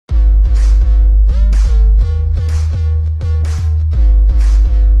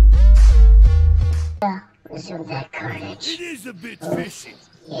to the carnage. It is a bit fishy.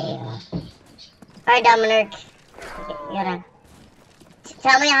 Yeah. Alright, Dominic. You gotta...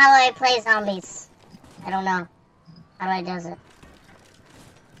 Tell me how I play zombies. I don't know. How do I do it?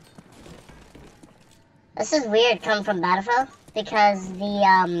 This is weird coming from Battlefield because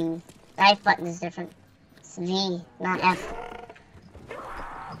the right button is different. It's V, not F.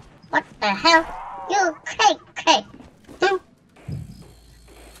 What the hell? You cray. Boop.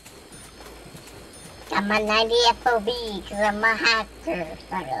 Got my 90 FOV because I'm a hacker.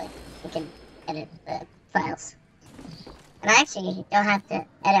 Not really. You can edit the files. And I actually don't have to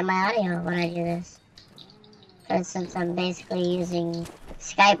edit my audio when I do this. Because since I'm basically using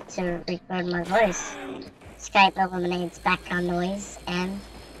Skype to record my voice, Skype eliminates background noise and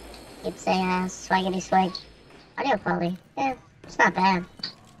it's a swaggity swag audio quality. Yeah, it's not bad.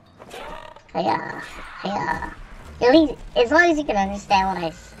 Yeah. At least, as long as you can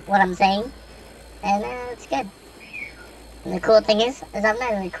understand what I'm saying, and it's good. And the cool thing is I'm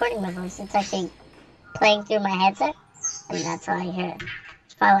not recording my voice, it's actually playing through my headset, and that's how I hear it.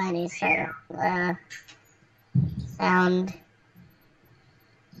 It's probably why I need to start sound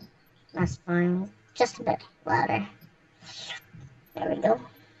that's fine, just a bit louder. There we go.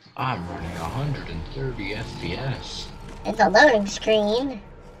 I'm running 130 FPS. It's a loading screen.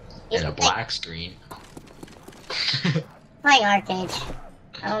 And a black screen. Playing arcade.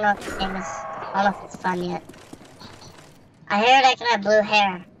 I don't know if this game is. I don't know if it's fun yet. I heard I can have blue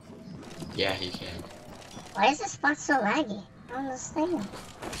hair. Yeah, you can. Why is this spot so laggy? I don't understand.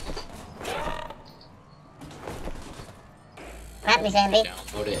 At me, Sandy.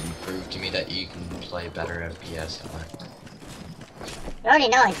 Download it and prove to me that you can play better FPS on it. You already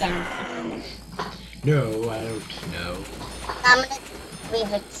know I can. No, I don't know.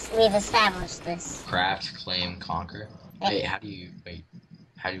 We've established this. Craft, claim, conquer. Wait, how do we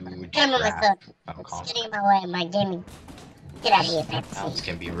Game with myself. It's getting in my way, my gaming. Get out of here, Pepsi. Sounds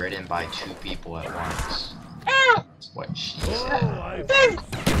can be written by 2 people at once. Ow! That's what she said.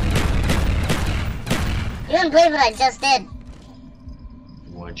 You wouldn't believe what I just did.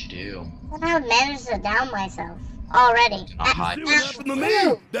 What'd you do? Somehow managed to down myself already. See what happened to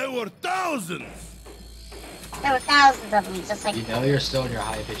me? There were thousands. There were thousands of them, just like. You know you're still in your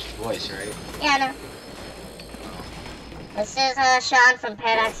high-pitched voice, right? Yeah, I know. This is Sean from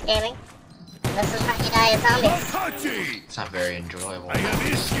Paradox Gaming. This is how you die as zombies. It's not very enjoyable. I have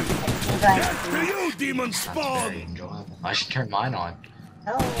issues. It's To you, demon It's not spawn. very enjoyable. I should turn mine on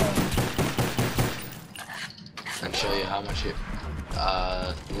Oh. and show you how much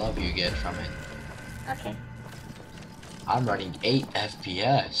love you get from it. Okay. I'm running 8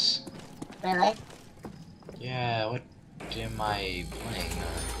 FPS. Really? Yeah, what am I playing?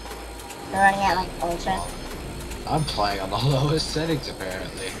 You're running at like ultra. I'm playing on the lowest settings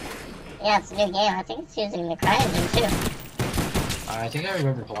apparently. Yeah, it's a new game. I think it's using the CryEngine too. I think I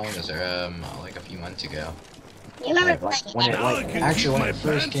remember playing this like a few months ago. You remember When playing it it? actually when it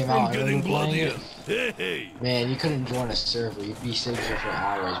first came out, I remember playing it. Hey. Man, you couldn't join a server. You'd be sitting there for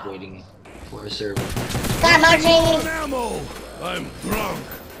hours waiting for a server. Stop marching! Ammo. I'm drunk.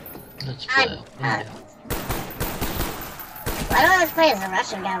 Let's play. Why do I always play as a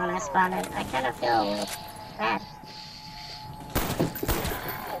Russian guy when I spawn in? I kind of feel bad.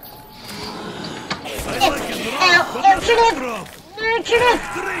 Drink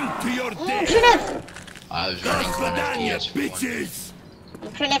to your death. I was running one FPS. Bitches.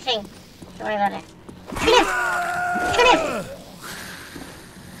 I'm criffing. Don't worry about it. Criff!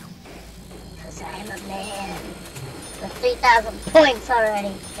 Because I am a man. With 3,000 points already.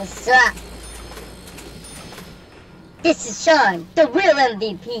 What's up? This is Sean, the real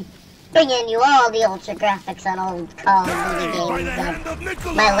MVP. Bringing you all the ultra graphics on old Call of Duty games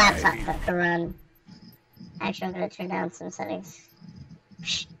that my laptop could run. Actually, I'm gonna turn down some settings.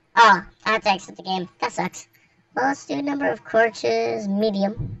 Oh, I have to exit the game. That sucks. Well, let's do number of corpses,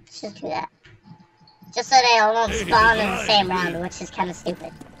 medium. Let's just do that. Just so they all won't spawn in the same round, which is kind of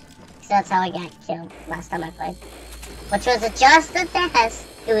stupid. Because that's how I got killed last time I played. Which was just a test.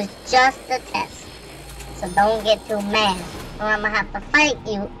 It was just a test. So don't get too mad, or I'm gonna have to fight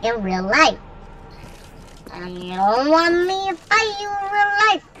you in real life. And you don't want me to fight you in real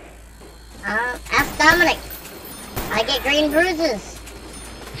life. Ask Dominic. I get green bruises.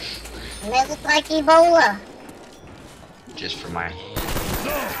 And they look like Ebola. Just for my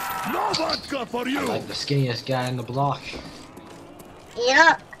hand. No vodka for you. I'm like the skinniest guy in the block. You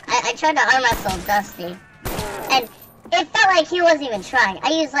know, I tried to arm wrestle Dusty. And it felt like he wasn't even trying. I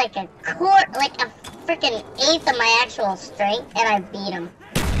used like a freaking eighth of my actual strength, and I beat him.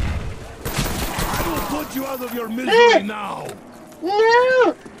 I will put you out of your misery now.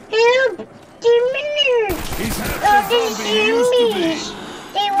 No! Help! minutes! He's Oh, half the this zombie he used to be.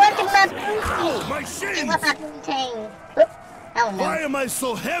 They wanted my booty! My They shins! want my booty! Oh no. Why am I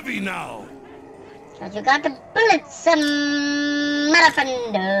so heavy now? Cause you got the bullets,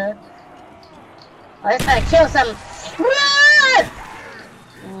 motherfucker. Oh, let's try to kill some. Whoa!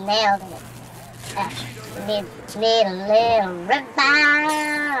 Nailed it. Need a little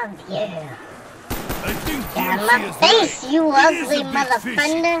revive. Yeah. I think Got DMC my is face, right. you It is ugly a big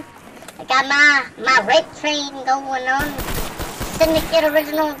motherfucker. I got my rape train going on.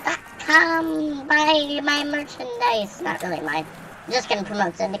 SyndicateOriginal.com. Buy my merchandise. Not really mine. I'm just gonna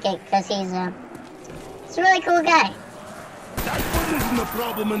promote Syndicate because he's a really cool guy. That one isn't a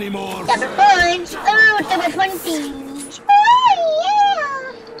problem anymore. Double punch! Oh, double punch! Oh,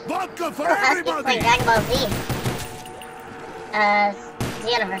 yeah! Vodka for Oh, I was everybody. playing Dragon Ball Z.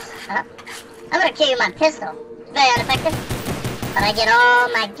 Xenoverse. I'm gonna kill you with my pistol. Very ineffective. But I get all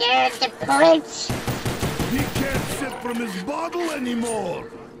my guaranteed points. He can't sip from his bottle anymore.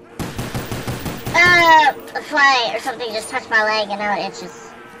 A fly or something just touched my leg and now it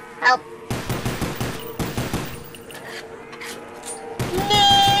itches. Help. No,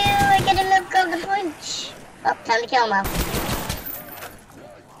 I gotta look on the punch. Oh, time to kill him off.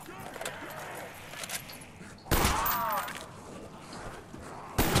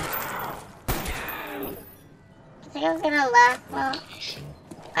 I think I'm gonna laugh. Well,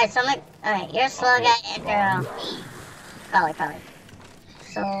 alright, so I'm like, alright, you're a slow guy and girl. Probably.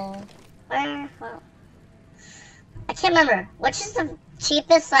 So, where? Well, I can't remember. Which is the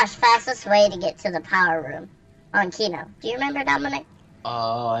cheapest / fastest way to get to the power room on Kino? Do you remember, Dominic?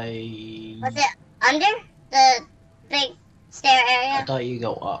 Was it under the big stair area? I thought you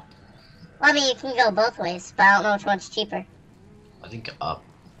go up. Well, I mean, you can go both ways, but I don't know which one's cheaper. I think up.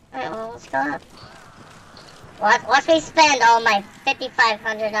 Alright, well, let's go up. Watch me spend all my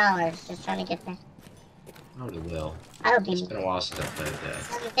 $5,500 just trying to get there. Probably will. I hope you It's been a while since I played that.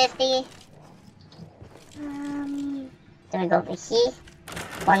 750. Then we go over here.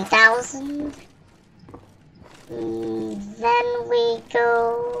 1,000. Then we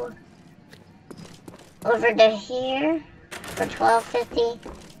go over to here for 1,250.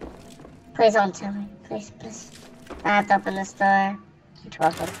 Please don't tell me. Please. I have to open this door for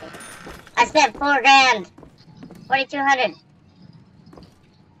 1,250. I spent $4 grand. 4,200.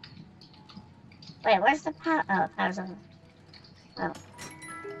 Wait, where's the power? Oh, power's over. Oh.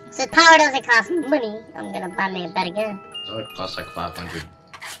 So power doesn't cost money. I'm gonna buy me a better gun. So it costs like 500.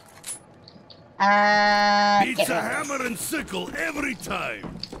 Beats a hammer and sickle every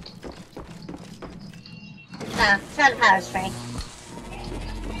time. No, sun power's free.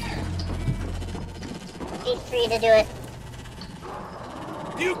 Need 3 to do it.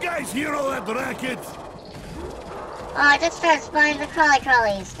 Do you guys hear all that racket? Oh, I just started spawning the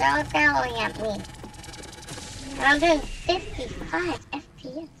crawlies. They're all growling at me. And I'm doing 55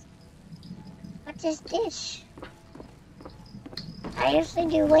 FPS. What is this? I usually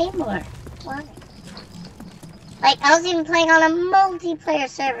do way more. Why? Like, I was even playing on a multiplayer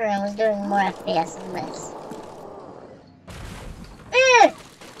server and was doing more FPS than this. Ugh!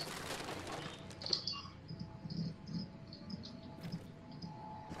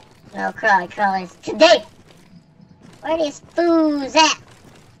 No crawlies today! Where these fools at?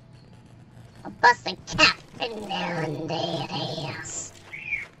 I'll bust a cap in their undead ass.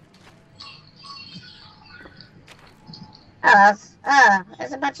 Oh,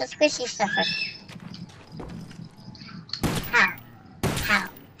 there's a bunch of squishy stuff. Ow.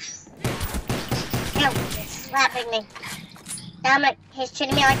 Ew, slapping me. Dominic, he's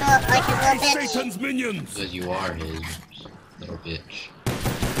treating me like his little bitch. Satan's minions. Because you are his little bitch.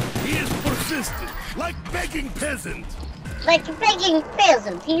 He is persistent, like begging peasant. Like a begging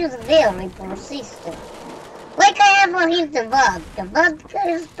peasant, he is very persistent. Like I have when he's the vodka. The vodka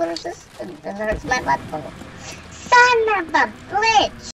is persistent and hurts my butthole. Son of a bitch!